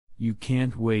You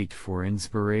can't wait for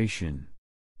inspiration.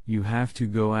 You have to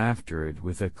go after it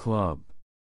with a club.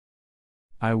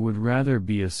 I would rather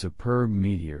be a superb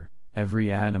meteor,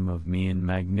 every atom of me in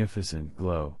magnificent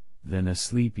glow, than a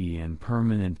sleepy and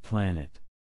permanent planet.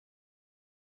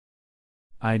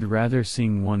 I'd rather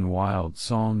sing one wild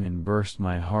song and burst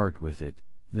my heart with it,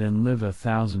 than live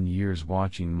 1,000 years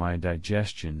watching my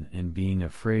digestion and being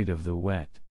afraid of the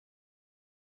wet.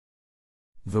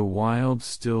 The wild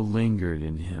still lingered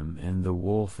in him and the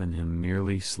wolf in him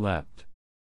merely slept.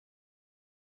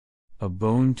 A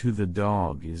bone to the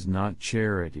dog is not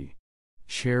charity.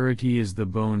 Charity is the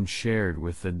bone shared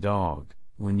with the dog,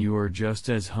 when you are just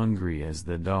as hungry as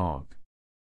the dog.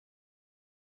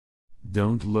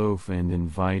 Don't loaf and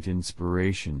invite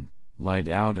inspiration, light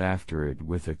out after it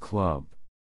with a club.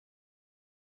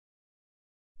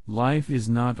 Life is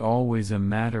not always a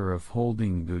matter of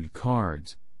holding good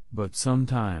cards, but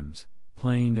sometimes,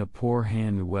 playing a poor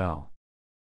hand well.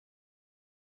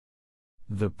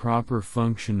 The proper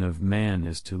function of man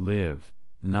is to live,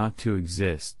 not to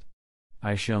exist.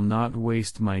 I shall not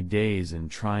waste my days in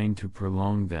trying to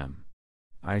prolong them.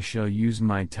 I shall use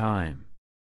my time.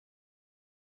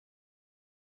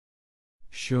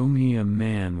 Show me a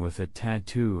man with a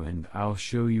tattoo and I'll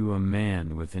show you a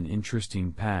man with an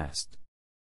interesting past.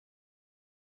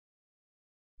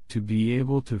 To be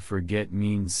able to forget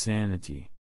means sanity.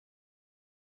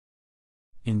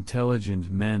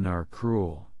 Intelligent men are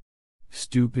cruel.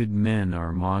 Stupid men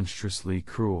are monstrously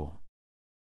cruel.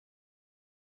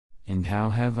 And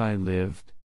how have I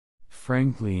lived?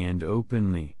 Frankly and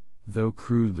openly, though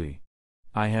crudely.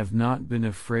 I have not been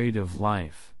afraid of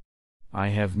life. I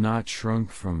have not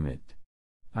shrunk from it.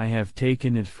 I have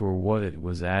taken it for what it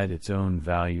was at its own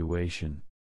valuation.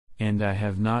 And I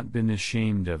have not been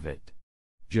ashamed of it.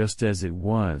 Just as it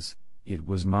was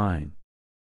mine.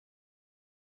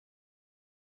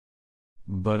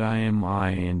 But I am I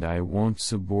and I won't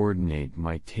subordinate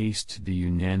my taste to the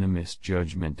unanimous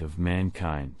judgment of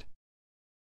mankind.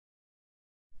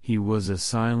 He was a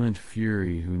silent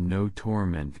fury who no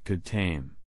torment could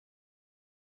tame.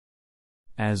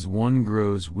 As one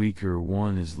grows weaker,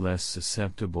 one is less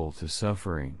susceptible to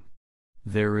suffering.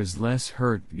 There is less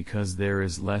hurt because there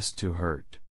is less to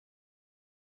hurt.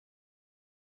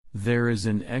 There is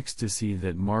an ecstasy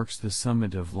that marks the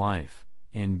summit of life,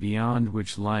 and beyond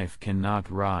which life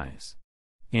cannot rise.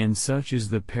 And such is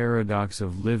the paradox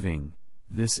of living.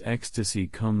 This ecstasy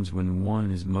comes when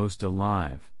one is most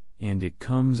alive, and it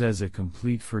comes as a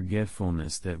complete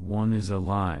forgetfulness that one is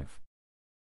alive.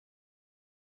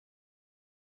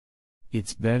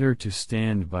 It's better to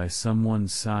stand by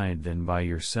someone's side than by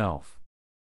yourself.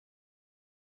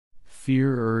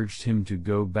 Fear urged him to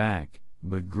go back,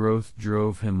 but growth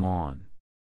drove him on.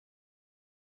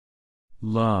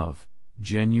 Love,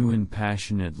 genuine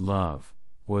passionate love,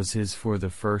 was his for the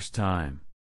first time.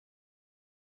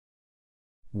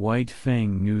 White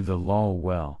Fang knew the law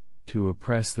well, to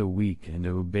oppress the weak and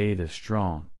obey the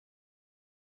strong.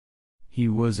 He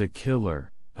was a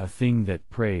killer, a thing that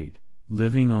preyed,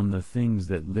 living on the things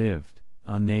that lived,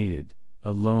 unaided,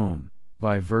 alone,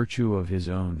 by virtue of his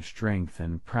own strength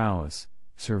and prowess,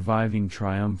 surviving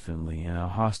triumphantly in a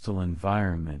hostile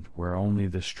environment where only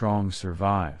the strong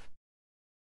survive.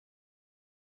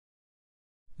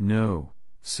 No,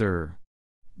 sir.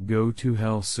 Go to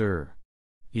hell, sir.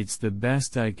 It's the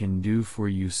best I can do for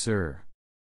you, sir.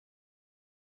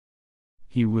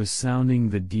 He was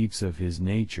sounding the deeps of his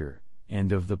nature,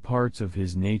 and of the parts of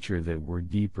his nature that were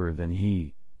deeper than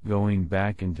he, going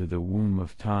back into the womb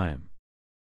of time.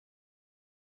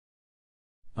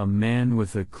 A man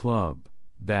with a club,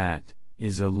 bat,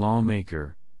 is a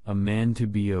lawmaker, a man to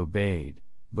be obeyed,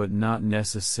 but not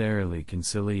necessarily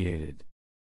conciliated.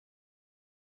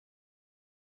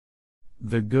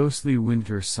 The ghostly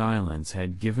winter silence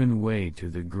had given way to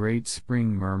the great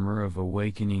spring murmur of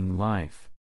awakening life.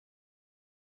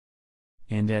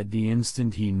 And at the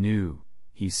instant he knew,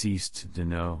 he ceased to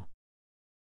know.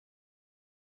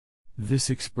 This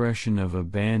expression of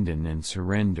abandon and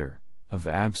surrender, of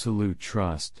absolute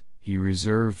trust, he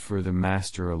reserved for the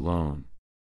master alone.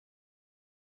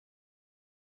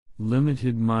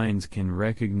 Limited minds can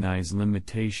recognize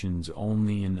limitations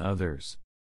only in others.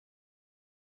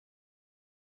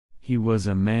 He was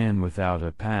a man without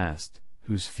a past,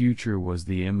 whose future was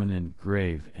the imminent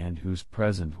grave and whose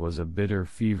present was a bitter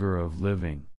fever of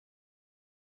living.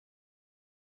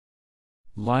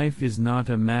 Life is not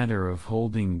a matter of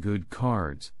holding good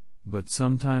cards, but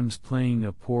sometimes playing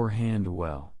a poor hand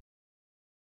well.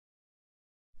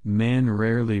 Man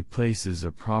rarely places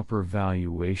a proper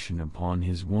valuation upon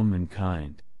his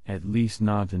womankind, at least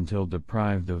not until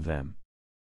deprived of them.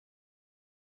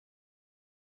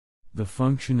 The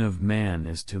function of man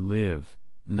is to live,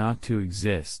 not to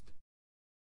exist.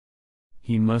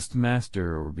 He must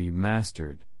master or be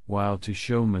mastered, while to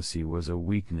show mercy was a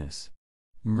weakness.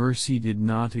 Mercy did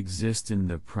not exist in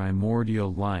the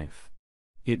primordial life.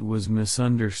 It was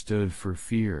misunderstood for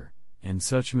fear, and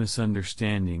such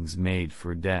misunderstandings made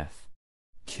for death.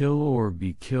 Kill or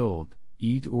be killed,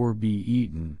 eat or be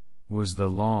eaten, was the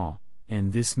law,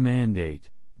 and this mandate,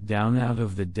 down out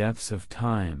of the depths of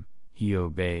time, he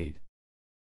obeyed.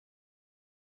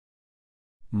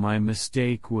 My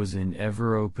mistake was in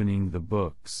ever opening the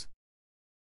books.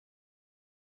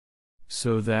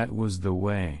 So that was the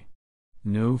way.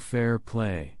 No fair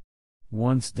play.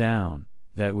 Once down,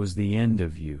 that was the end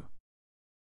of you.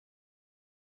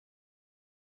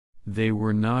 They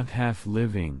were not half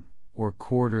living, or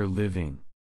quarter living.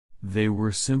 They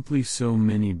were simply so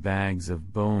many bags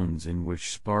of bones in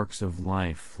which sparks of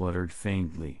life fluttered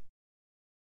faintly.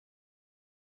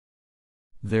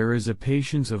 There is a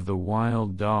patience of the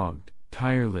wild dog,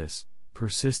 tireless,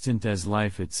 persistent as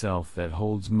life itself, that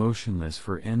holds motionless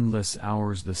for endless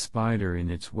hours the spider in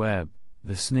its web,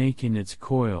 the snake in its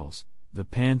coils, the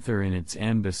panther in its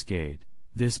ambuscade.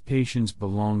 This patience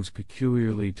belongs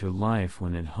peculiarly to life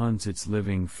when it hunts its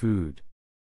living food.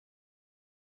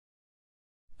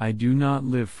 I do not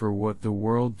live for what the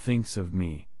world thinks of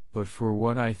me, but for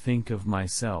what I think of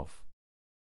myself.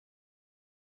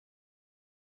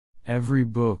 Every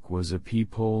book was a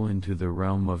peephole into the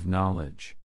realm of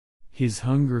knowledge. His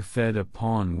hunger fed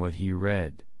upon what he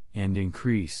read, and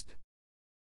increased.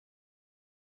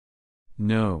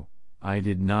 No, I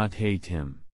did not hate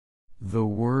him. The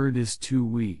word is too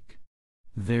weak.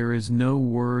 There is no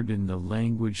word in the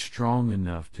language strong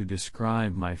enough to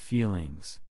describe my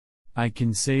feelings. I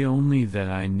can say only that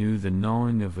I knew the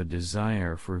gnawing of a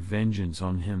desire for vengeance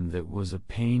on him that was a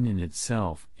pain in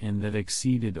itself and that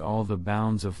exceeded all the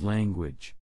bounds of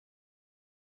language.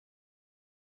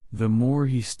 The more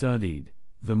he studied,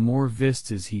 the more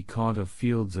vistas he caught of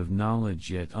fields of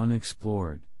knowledge yet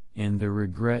unexplored, and the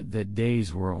regret that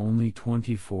days were only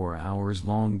 24 hours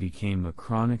long became a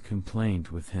chronic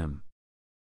complaint with him.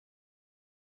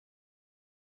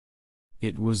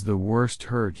 It was the worst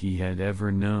hurt he had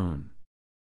ever known.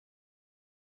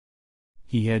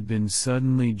 He had been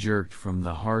suddenly jerked from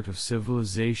the heart of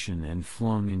civilization and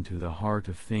flung into the heart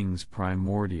of things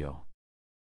primordial.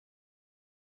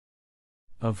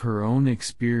 Of her own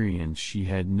experience she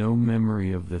had no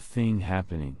memory of the thing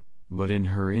happening, but in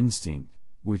her instinct,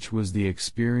 which was the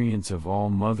experience of all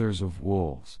mothers of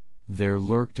wolves, there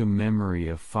lurked a memory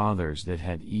of fathers that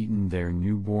had eaten their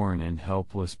newborn and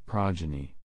helpless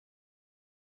progeny.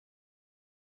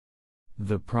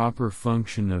 The proper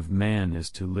function of man is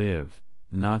to live,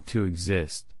 not to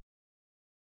exist.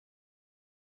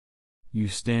 You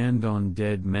stand on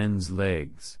dead men's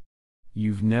legs.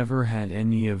 You've never had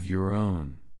any of your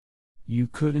own. You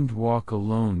couldn't walk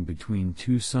alone between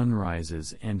two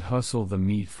sunrises and hustle the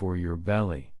meat for your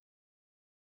belly.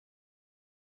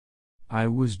 I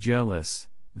was jealous,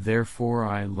 therefore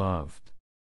I loved.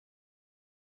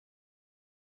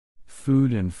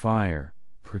 Food and fire,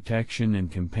 protection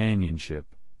and companionship,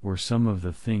 were some of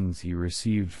the things he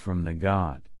received from the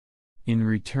god. In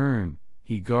return,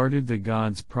 he guarded the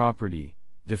god's property,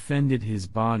 defended his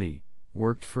body,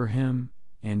 worked for him,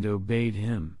 and obeyed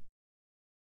him.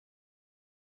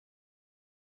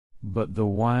 But the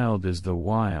wild is the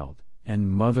wild,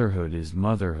 and motherhood is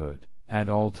motherhood, at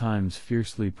all times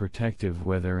fiercely protective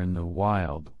whether in the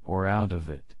wild or out of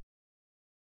it.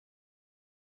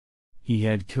 He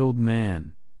had killed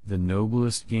man, the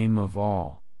noblest game of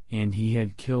all, and he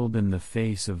had killed in the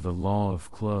face of the law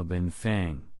of club and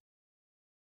fang.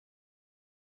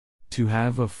 To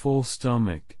have a full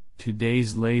stomach, to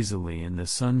daze lazily in the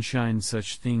sunshine,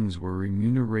 such things were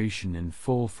remuneration in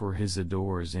full for his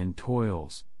ardors and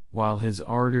toils, while his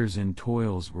ardors and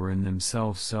toils were in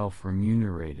themselves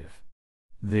self-remunerative.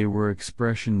 They were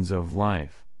expressions of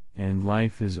life, and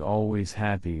life is always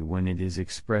happy when it is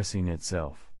expressing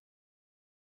itself.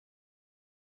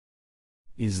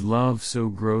 Is love so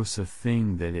gross a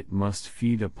thing that it must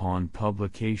feed upon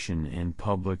publication and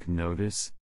public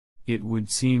notice? It would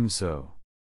seem so.